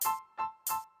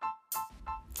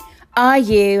Are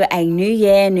you a new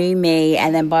year, new me?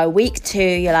 And then by week 2,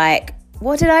 you're like,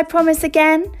 what did I promise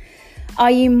again?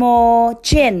 Are you more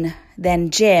gin than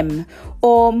Jim?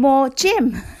 Or more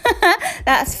Jim?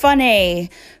 That's funny.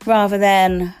 Rather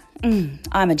than,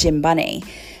 I'm a gym bunny.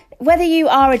 Whether you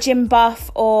are a gym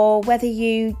buff or whether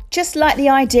you just like the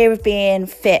idea of being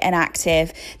fit and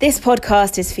active, this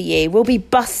podcast is for you. We'll be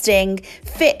busting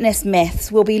fitness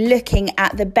myths. We'll be looking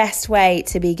at the best way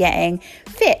to be getting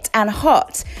fit and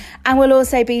hot. And we'll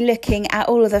also be looking at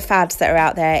all of the fads that are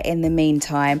out there in the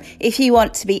meantime. If you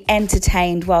want to be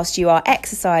entertained whilst you are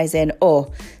exercising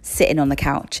or sitting on the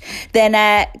couch,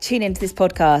 then tune into this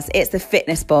podcast. It's the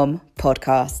Fitness Bomb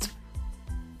podcast.